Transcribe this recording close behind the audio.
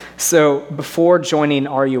So before joining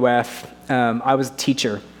RUF, I was a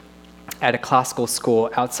teacher at a classical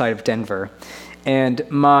school outside of Denver. And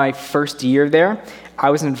my first year there,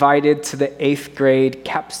 I was invited to the 8th grade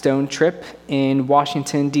capstone trip in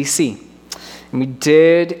Washington, D.C.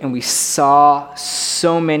 And we saw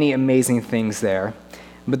so many amazing things there.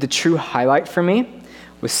 But the true highlight for me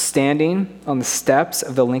was standing on the steps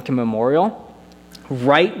of the Lincoln Memorial,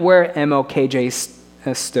 right where MLKJ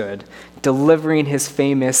stood, delivering his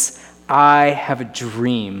famous "I have a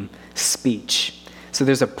dream" speech. So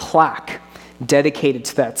there's a plaque dedicated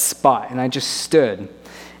to that spot, and I just stood,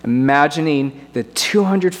 imagining the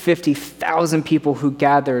 250,000 people who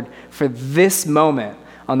gathered for this moment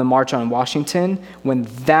on the March on Washington when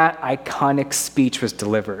that iconic speech was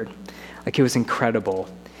delivered. Like, it was incredible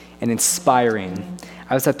and inspiring.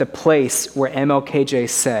 I was at the place where MLKJ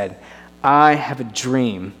said, "I have a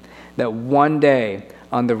dream that one day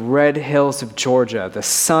on the red hills of Georgia, the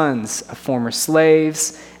sons of former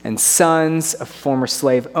slaves and sons of former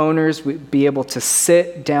slave owners would be able to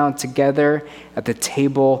sit down together at the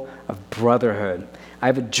table of brotherhood. I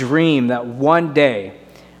have a dream that one day,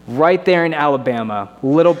 right there in Alabama,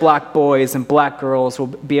 little black boys and black girls will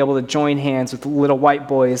be able to join hands with little white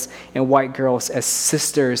boys and white girls as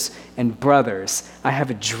sisters and brothers. I have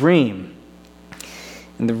a dream."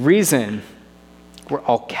 And the reason we're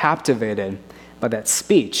all captivated by that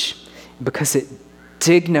speech, because it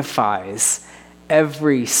dignifies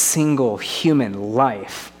every single human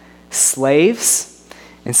life, slaves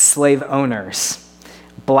and slave owners,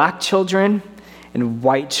 black children and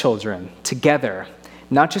white children together,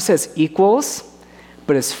 not just as equals,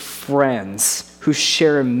 but as friends who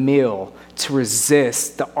share a meal to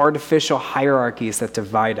resist the artificial hierarchies that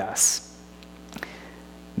divide us.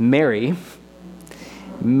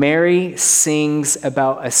 Mary sings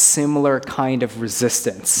about a similar kind of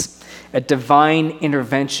resistance, a divine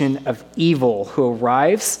intervention of evil who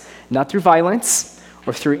arrives not through violence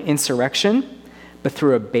or through insurrection, but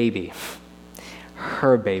through a baby,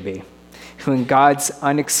 her baby, who in God's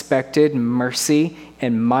unexpected mercy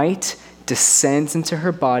and might descends into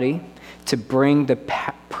her body to bring the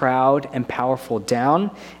proud and powerful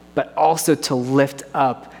down, but also to lift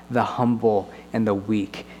up the humble and the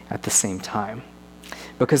weak at the same time.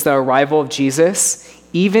 Because the arrival of Jesus,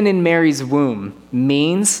 even in Mary's womb,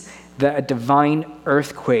 means that a divine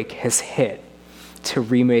earthquake has hit to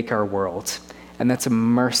remake our world. And that's a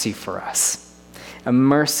mercy for us. A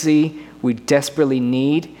mercy we desperately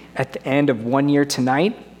need at the end of one year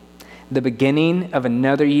tonight, the beginning of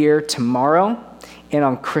another year tomorrow, and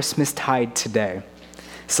on Christmastide today.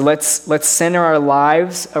 So let's center our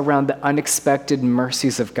lives around the unexpected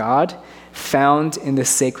mercies of God found in the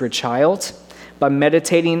sacred child by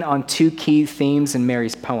meditating on two key themes in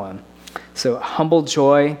Mary's poem. So humble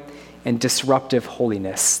joy and disruptive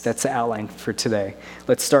holiness. That's the outline for today.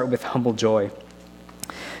 Let's start with humble joy.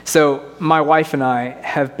 So my wife and I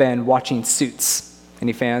have been watching Suits.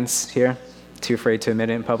 Any fans here? Too afraid to admit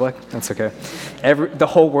it in public? That's okay. The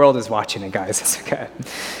whole world is watching it, guys. It's okay.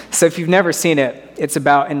 So if you've never seen it, it's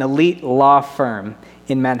about an elite law firm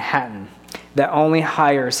in Manhattan that only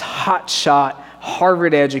hires hotshot,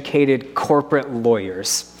 Harvard-educated corporate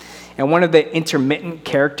lawyers. And one of the intermittent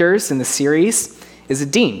characters in the series is a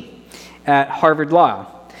dean at Harvard Law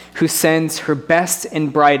who sends her best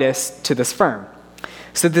and brightest to this firm.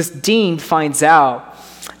 So this dean finds out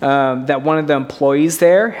that one of the employees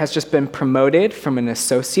there has just been promoted from an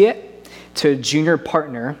associate to a junior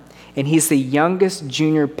partner, and he's the youngest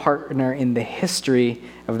junior partner in the history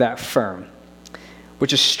of that firm,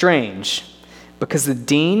 which is strange because the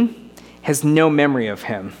dean has no memory of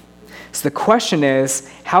him. So the question is,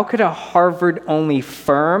 how could a Harvard-only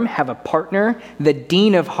firm have a partner the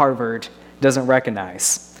dean of Harvard doesn't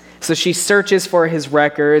recognize? So she searches for his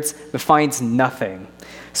records, but finds nothing.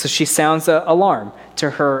 So she sounds an alarm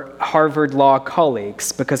to her Harvard Law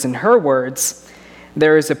colleagues, because in her words,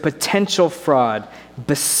 there is a potential fraud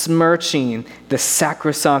besmirching the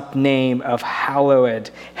sacrosanct name of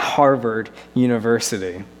hallowed Harvard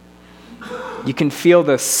University. You can feel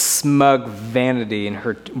the smug vanity in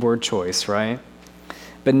her word choice, right?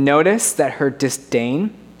 But notice that her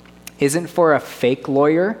disdain isn't for a fake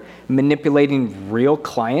lawyer manipulating real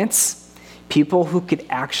clients, people who could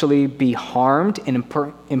actually be harmed in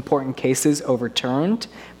important cases overturned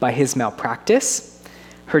by his malpractice.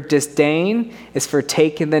 Her disdain is for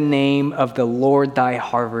taking the name of the Lord thy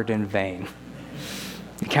Harvard in vain.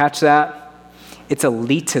 You catch that? It's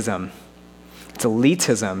elitism. It's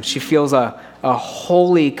elitism. She feels a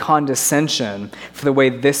holy condescension for the way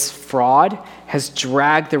this fraud has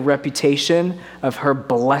dragged the reputation of her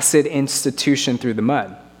blessed institution through the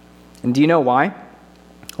mud. And do you know why?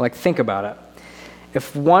 Like, think about it.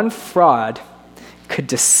 If one fraud could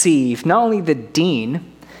deceive not only the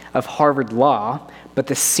dean of Harvard Law, but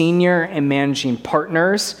the senior and managing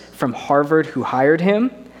partners from Harvard who hired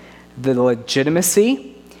him, the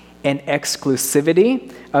legitimacy and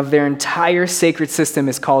exclusivity of their entire sacred system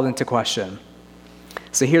is called into question.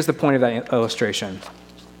 So here's the point of that illustration.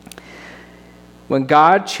 When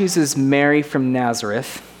God chooses Mary from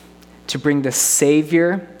Nazareth to bring the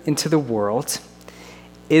Savior into the world,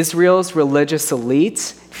 Israel's religious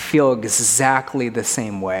elites feel exactly the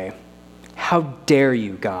same way. How dare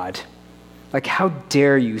you, God? Like, how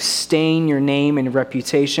dare you stain your name and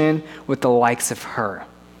reputation with the likes of her?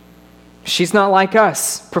 She's not like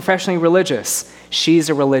us, professionally religious. She's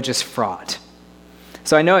a religious fraud.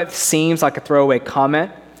 So I know it seems like a throwaway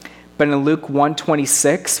comment, but in Luke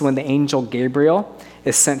 1:26, when the angel Gabriel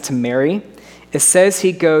is sent to Mary, it says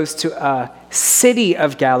he goes to a city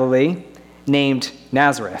of Galilee named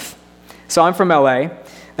Nazareth. So I'm from LA.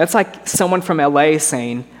 That's like someone from LA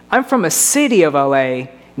saying, I'm from a city of LA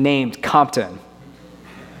named Compton.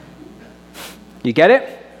 You get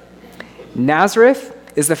it? Nazareth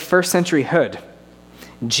is the first century hood.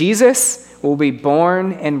 Jesus will be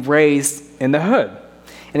born and raised in the hood.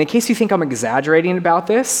 And in case you think I'm exaggerating about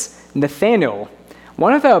this, Nathanael,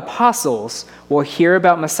 one of the apostles, will hear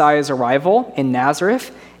about Messiah's arrival in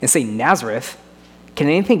Nazareth and say, Nazareth? Can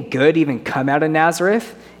anything good even come out of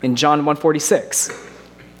Nazareth? In John 1:46.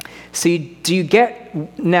 So do you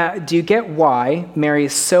get why Mary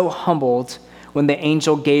is so humbled when the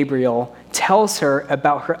angel Gabriel tells her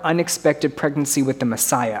about her unexpected pregnancy with the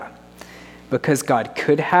Messiah? Because God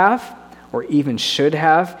could have, or even should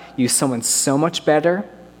have, used someone so much better,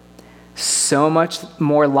 so much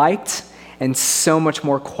more liked, and so much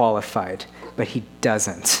more qualified, but he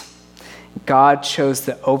doesn't. God chose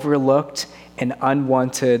the overlooked and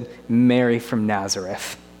unwanted Mary from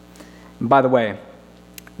Nazareth. And by the way,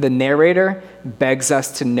 the narrator begs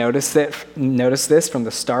us to notice this from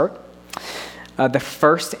the start. The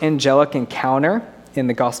first angelic encounter in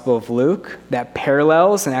the Gospel of Luke that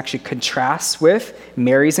parallels and actually contrasts with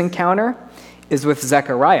Mary's encounter is with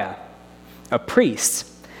Zechariah, a priest.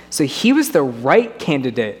 So he was the right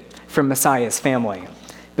candidate for Messiah's family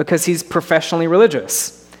because he's professionally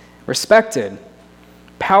religious, respected,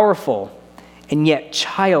 powerful, and yet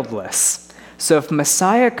childless. So if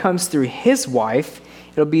Messiah comes through his wife,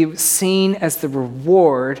 it'll be seen as the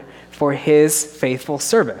reward for his faithful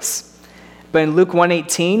service. But in Luke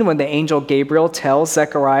 1:18, when the angel Gabriel tells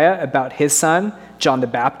Zechariah about his son, John the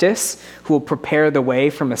Baptist, who will prepare the way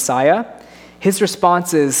for Messiah, his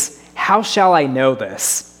response is, how shall I know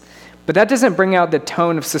this? But that doesn't bring out the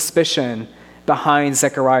tone of suspicion behind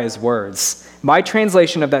Zechariah's words. My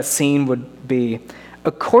translation of that scene would be,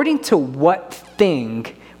 according to what thing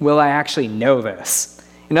will I actually know this?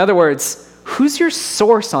 In other words, who's your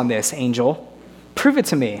source on this, angel? Prove it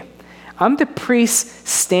to me. I'm the priest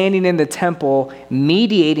standing in the temple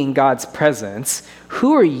mediating God's presence.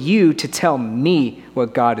 Who are you to tell me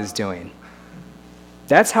what God is doing?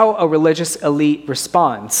 That's how a religious elite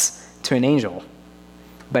responds to an angel.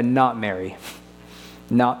 But not Mary.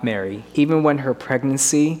 Not Mary. Even when her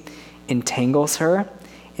pregnancy entangles her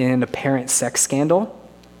in an apparent sex scandal,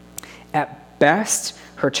 at best,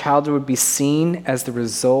 her child would be seen as the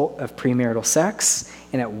result of premarital sex,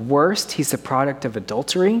 and at worst, he's the product of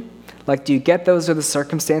adultery. Like, do you get those are the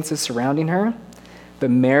circumstances surrounding her?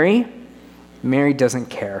 But Mary doesn't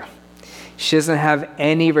care. She doesn't have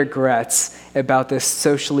any regrets about this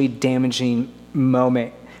socially damaging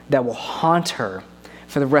moment that will haunt her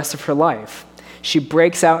for the rest of her life. She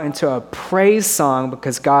breaks out into a praise song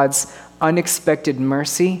because God's unexpected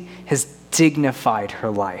mercy has dignified her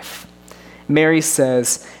life. Mary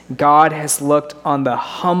says, God has looked on the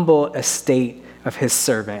humble estate of his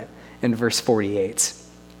servant in verse 48.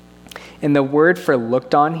 And the word for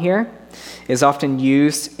looked on here is often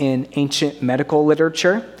used in ancient medical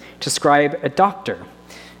literature to describe a doctor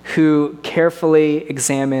who carefully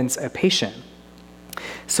examines a patient.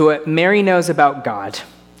 So what Mary knows about God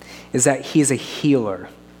is that he's a healer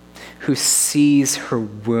who sees her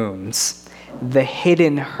wounds, the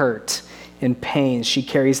hidden hurt and pain she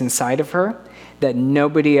carries inside of her that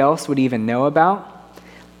nobody else would even know about.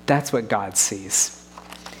 That's what God sees.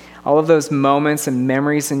 All of those moments and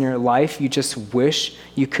memories in your life you just wish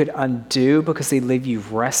you could undo because they leave you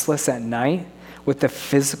restless at night with the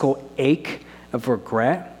physical ache of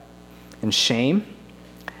regret and shame.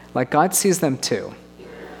 Like, God sees them too,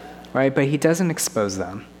 right? But he doesn't expose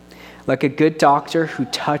them. Like a good doctor who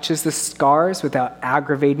touches the scars without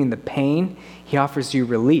aggravating the pain, he offers you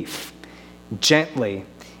relief, gently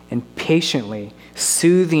and patiently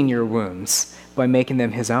soothing your wounds, by making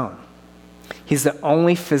them his own. He's the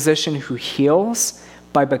only physician who heals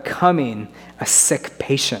by becoming a sick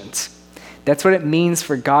patient. That's what it means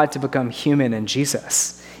for God to become human in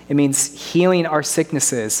Jesus. It means healing our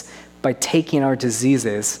sicknesses by taking our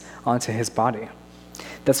diseases onto his body.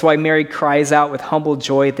 That's why Mary cries out with humble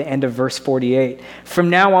joy at the end of verse 48. From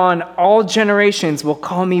now on, all generations will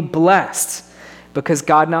call me blessed, because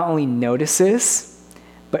God not only notices,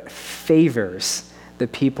 but favors the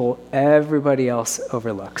people everybody else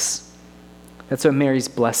overlooks. That's what Mary's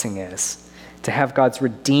blessing is, to have God's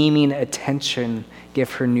redeeming attention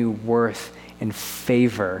give her new worth and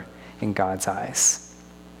favor in God's eyes.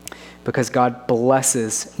 Because God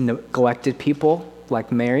blesses neglected people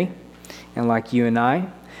like Mary and like you and I,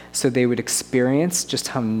 so they would experience just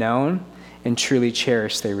how known and truly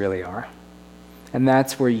cherished they really are. And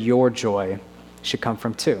that's where your joy should come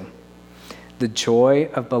from too. The joy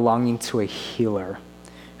of belonging to a healer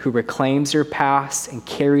who reclaims your past and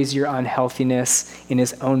carries your unhealthiness in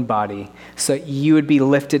his own body so that you would be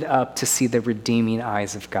lifted up to see the redeeming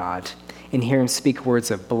eyes of God and hear him speak words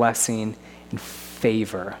of blessing and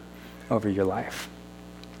favor over your life.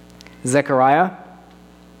 Zechariah,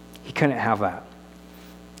 he couldn't have that.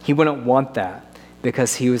 He wouldn't want that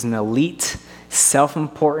because he was an elite,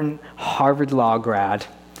 self-important Harvard Law grad.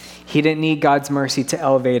 He didn't need God's mercy to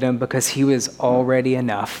elevate him because he was already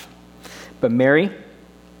enough. But Mary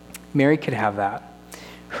could have that.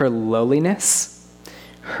 Her lowliness,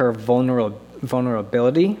 her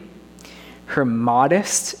vulnerability, her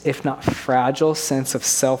modest, if not fragile, sense of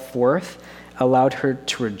self-worth allowed her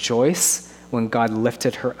to rejoice when God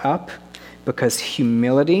lifted her up, because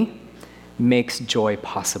humility makes joy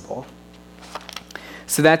possible.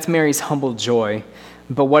 So that's Mary's humble joy.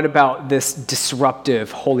 But what about this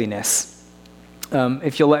disruptive holiness?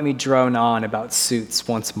 If you'll let me drone on about suits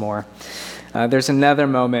once more. There's another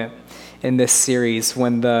moment in this series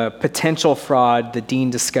when the potential fraud the dean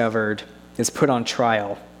discovered is put on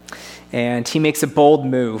trial. And he makes a bold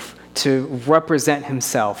move to represent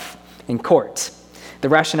himself in court. The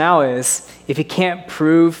rationale is, if he can't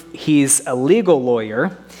prove he's a legal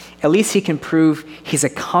lawyer, at least he can prove he's a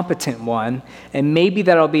competent one, and maybe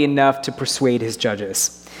that'll be enough to persuade his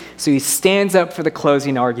judges. So he stands up for the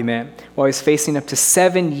closing argument while he's facing up to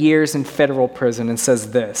 7 years in federal prison and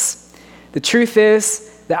says this: "The truth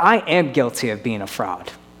is that I am guilty of being a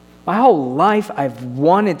fraud. My whole life I've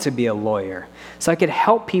wanted to be a lawyer so I could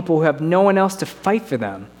help people who have no one else to fight for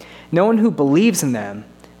them, no one who believes in them.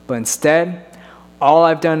 But instead, all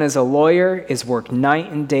I've done as a lawyer is work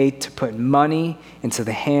night and day to put money into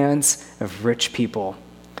the hands of rich people.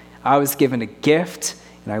 I was given a gift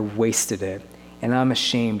and I wasted it, and I'm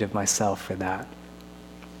ashamed of myself for that."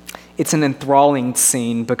 It's an enthralling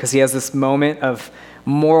scene because he has this moment of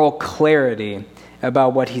moral clarity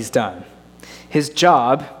about what he's done. His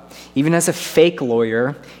job, even as a fake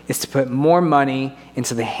lawyer, is to put more money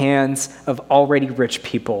into the hands of already rich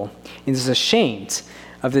people. And he's ashamed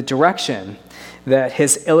of the direction that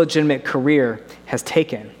his illegitimate career has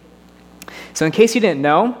taken. So in case you didn't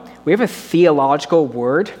know, we have a theological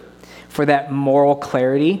word for that moral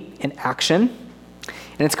clarity in action,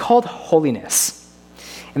 and it's called holiness.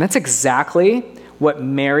 And that's exactly what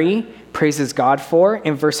Mary praises God for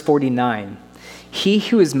in verse 49. "He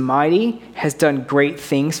who is mighty has done great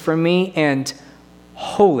things for me, and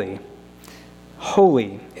holy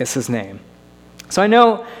is his name." So I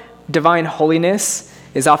know divine holiness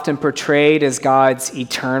is often portrayed as God's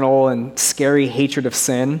eternal and scary hatred of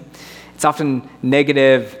sin. It's often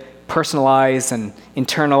negative, personalized, and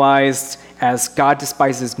internalized as God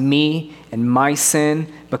despises me and my sin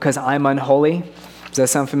because I'm unholy. Does that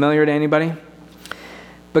sound familiar to anybody?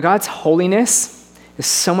 But God's holiness is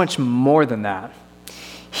so much more than that.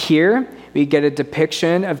 Here, we get a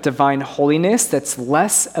depiction of divine holiness that's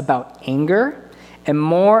less about anger and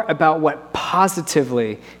more about what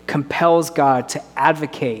positively compels God to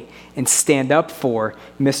advocate and stand up for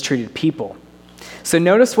mistreated people. So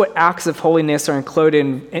notice what acts of holiness are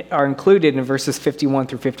included in verses 51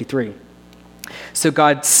 through 53. So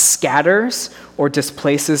God scatters or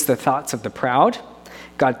displaces the thoughts of the proud.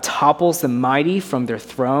 God topples the mighty from their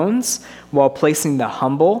thrones while placing the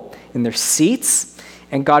humble in their seats.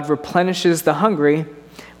 And God replenishes the hungry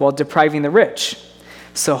while depriving the rich.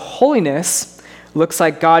 So holiness looks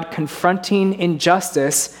like God confronting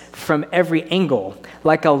injustice from every angle,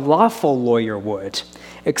 like a lawful lawyer would,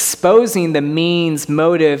 exposing the means,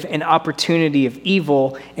 motive, and opportunity of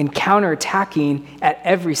evil and counterattacking at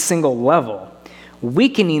every single level,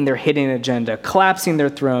 weakening their hidden agenda, collapsing their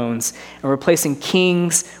thrones, and replacing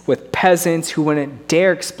kings with peasants who wouldn't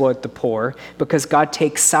dare exploit the poor because God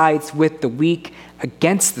takes sides with the weak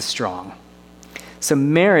against the strong. So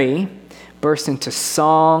Mary burst into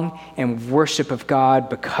song and worship of God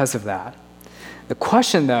because of that. The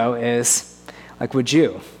question, though, is, like, would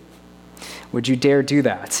you? Would you dare do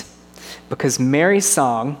that? Because Mary's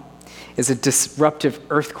song is a disruptive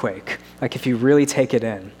earthquake, like if you really take it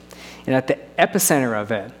in. And at the epicenter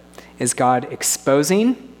of it is God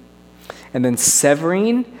exposing and then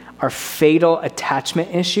severing our fatal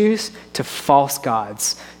attachment issues to false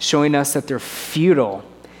gods, showing us that they're futile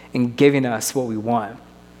and giving us what we want.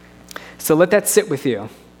 So let that sit with you.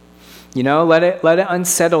 Let it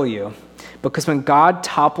unsettle you. Because when God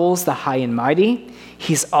topples the high and mighty,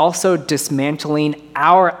 he's also dismantling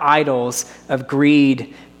our idols of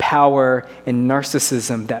greed, power, and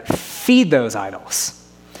narcissism that feed those idols.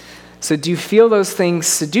 So do you feel those things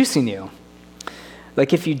seducing you?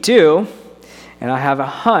 Like if you do, and I have a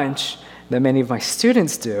hunch that many of my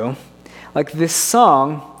students do, like this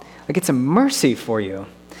song, like it's a mercy for you.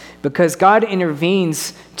 Because God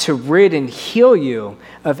intervenes to rid and heal you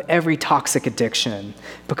of every toxic addiction.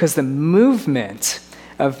 Because the movement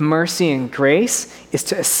of mercy and grace is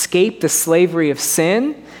to escape the slavery of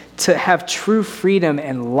sin, to have true freedom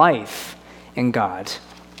and life in God.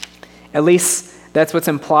 At least that's what's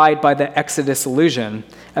implied by the Exodus allusion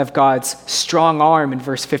of God's strong arm in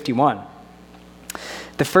verse 51.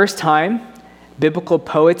 The first time biblical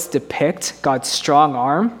poets depict God's strong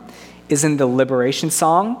arm is in the liberation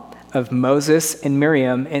song of Moses and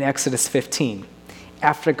Miriam in Exodus 15,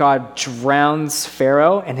 after God drowns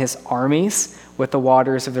Pharaoh and his armies with the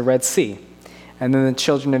waters of the Red Sea. And then the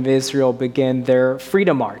children of Israel begin their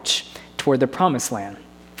freedom march toward the promised land.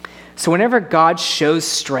 So whenever God shows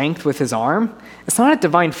strength with his arm, it's not a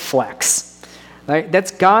divine flex. Right?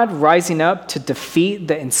 That's God rising up to defeat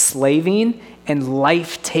the enslaving and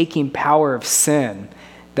life-taking power of sin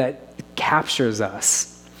that captures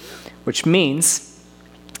us, which means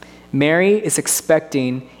Mary is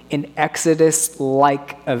expecting an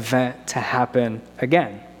Exodus-like event to happen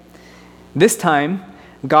again. This time,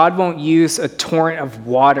 God won't use a torrent of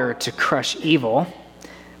water to crush evil,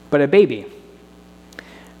 but a baby,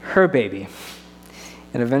 her baby,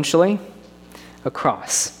 and eventually a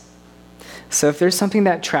cross. So if there's something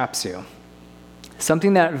that traps you,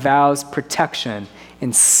 something that vows protection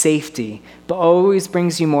and safety, but always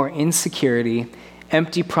brings you more insecurity,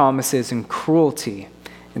 empty promises, and cruelty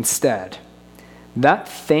instead, that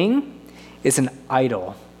thing is an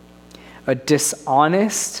idol, a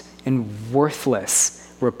dishonest and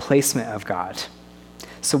worthless replacement of God.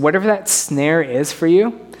 So whatever that snare is for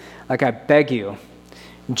you, like I beg you,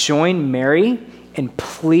 join Mary and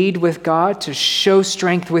plead with God to show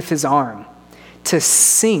strength with his arm, to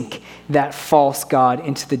sink that false god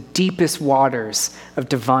into the deepest waters of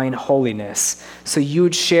divine holiness, so you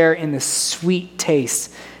would share in the sweet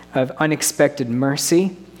taste of unexpected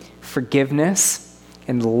mercy, forgiveness,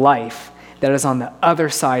 and life that is on the other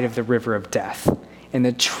side of the river of death, and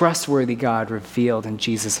the trustworthy God revealed in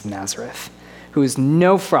Jesus of Nazareth, who is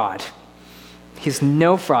no fraud. He's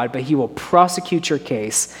no fraud, but he will prosecute your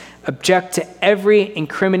case, object to every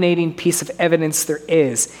incriminating piece of evidence there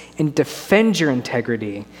is, and defend your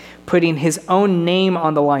integrity, putting his own name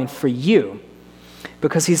on the line for you,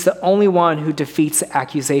 because he's the only one who defeats the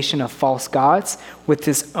accusation of false gods with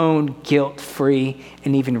his own guilt-free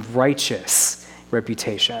and even righteous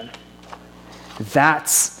reputation.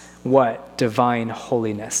 That's what divine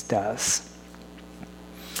holiness does.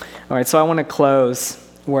 All right, so I want to close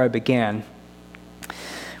where I began,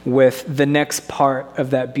 with the next part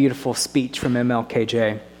of that beautiful speech from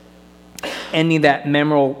MLKJ, ending that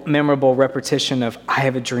memorable repetition of, I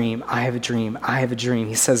have a dream, I have a dream, I have a dream.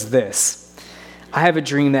 He says this, I have a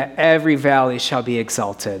dream that every valley shall be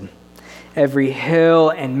exalted, every hill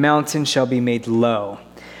and mountain shall be made low.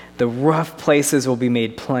 The rough places will be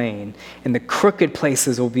made plain, and the crooked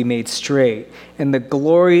places will be made straight, and the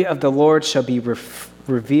glory of the Lord shall be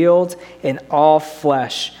revealed, and all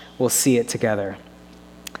flesh will see it together.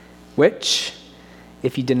 Which,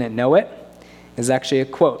 if you didn't know it, is actually a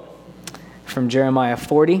quote from Jeremiah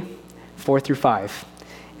 40, 4-5.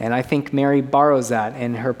 And I think Mary borrows that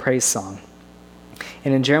in her praise song.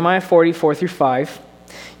 And in Jeremiah 40, 4-5,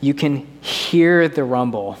 you can hear the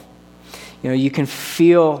rumble. You can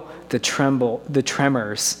feel the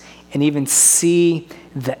tremors, and even see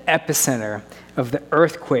the epicenter of the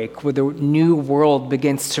earthquake where the new world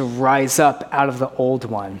begins to rise up out of the old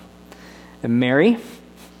one. And Mary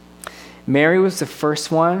was the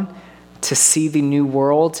first one to see the new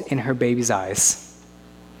world in her baby's eyes,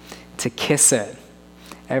 to kiss it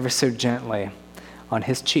ever so gently on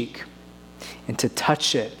his cheek, and to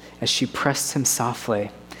touch it as she pressed him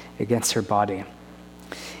softly against her body.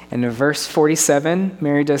 And in verse 47,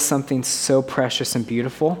 Mary does something so precious and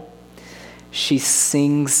beautiful. She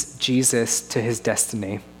sings Jesus to his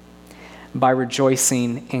destiny by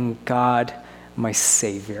rejoicing in God, my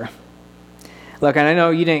Savior. Look, and I know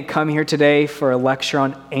you didn't come here today for a lecture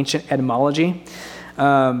on ancient etymology,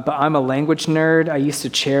 but I'm a language nerd. I used to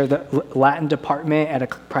chair the Latin department at a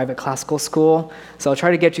private classical school, so I'll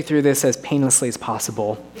try to get you through this as painlessly as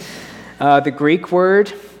possible. The Greek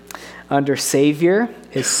word under Savior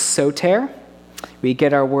is soter. We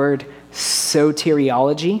get our word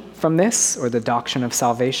soteriology from this, or the doctrine of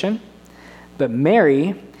salvation. But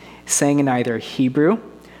Mary sang in either Hebrew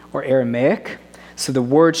or Aramaic, so the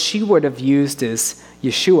word she would have used is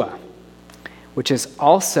Yeshua, which is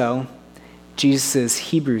also Jesus'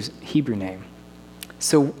 Hebrew name.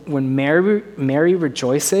 So when Mary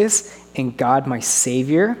rejoices in God, my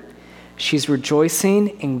Savior, she's rejoicing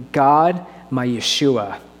in God, my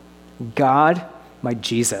Yeshua, God, my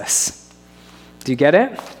Jesus. Do you get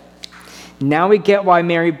it? Now we get why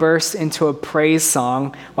Mary bursts into a praise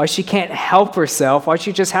song, why she can't help herself, why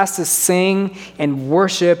she just has to sing and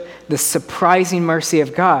worship the surprising mercy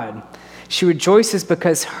of God. She rejoices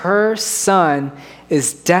because her son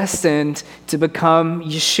is destined to become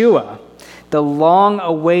Yeshua, the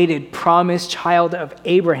long-awaited promised child of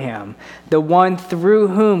Abraham, the one through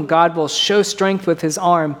whom God will show strength with his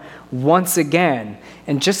arm once again.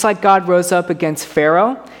 And just like God rose up against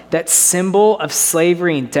Pharaoh, that symbol of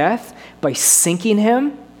slavery and death, by sinking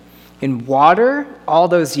him in water all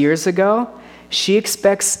those years ago, she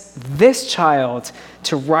expects this child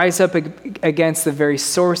to rise up against the very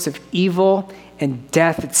source of evil and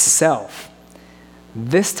death itself.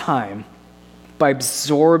 This time, by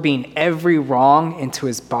absorbing every wrong into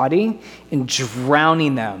his body and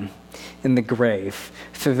drowning them in the grave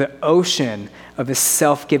through the ocean of his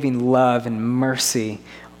self-giving love and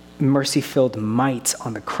mercy-filled might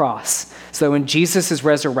on the cross. So when Jesus is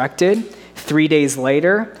resurrected 3 days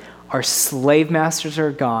later, our slave masters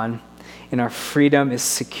are gone and our freedom is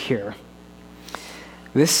secure.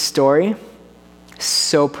 This story is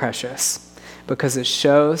so precious because it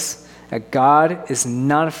shows that God is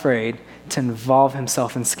not afraid to involve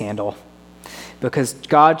himself in scandal, because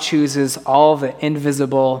God chooses all the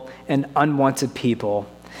invisible and unwanted people,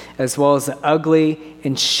 as well as the ugly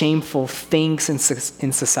and shameful things in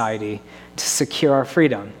society, to secure our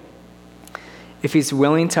freedom. If he's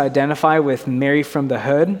willing to identify with Mary from the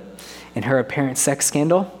hood and her apparent sex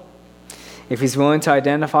scandal, if he's willing to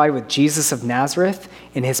identify with Jesus of Nazareth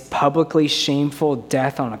in his publicly shameful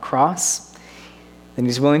death on a cross, then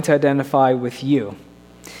he's willing to identify with you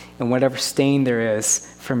and whatever stain there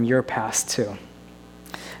is from your past too.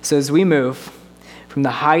 So as we move from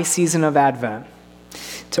the high season of Advent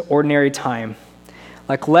to ordinary time,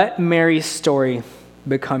 let Mary's story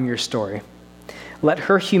become your story. Let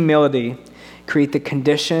her humility create the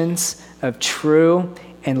conditions of true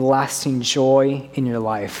and lasting joy in your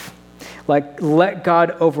life. Let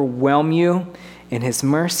God overwhelm you in his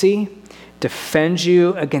mercy, defend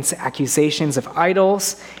you against accusations of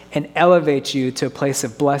idols, and elevate you to a place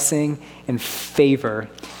of blessing and favor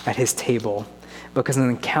at his table. Because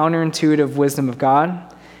in the counterintuitive wisdom of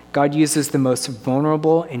God, God uses the most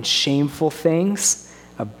vulnerable and shameful things,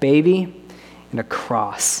 a baby and a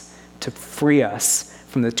cross, to free us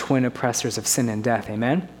from the twin oppressors of sin and death.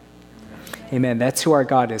 Amen? Amen. That's who our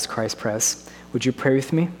God is, Christ Pres. Would you pray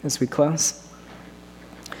with me as we close?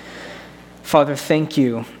 Father, thank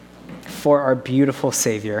you for our beautiful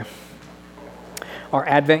Savior, our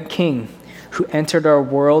Advent King, who entered our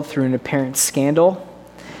world through an apparent scandal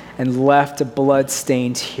and left a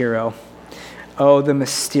blood-stained hero. Oh, the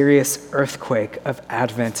mysterious earthquake of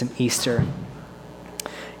Advent and Easter.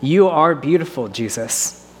 You are beautiful,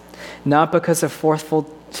 Jesus, not because of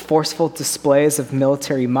forceful displays of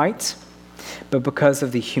military might, but because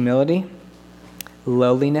of the humility,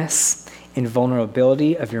 lowliness, and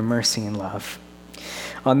vulnerability of your mercy and love.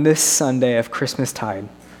 On this Sunday of Christmastide,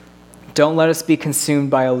 don't let us be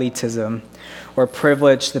consumed by elitism or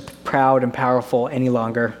privilege the proud and powerful any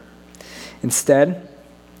longer. Instead,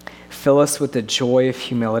 fill us with the joy of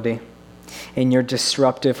humility and your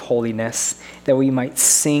disruptive holiness, that we might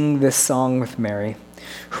sing this song with Mary,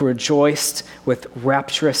 who rejoiced with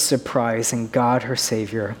rapturous surprise in God, her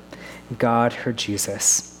Savior, God, her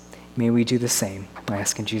Jesus. May we do the same. I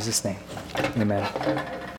ask in Jesus' name. Amen.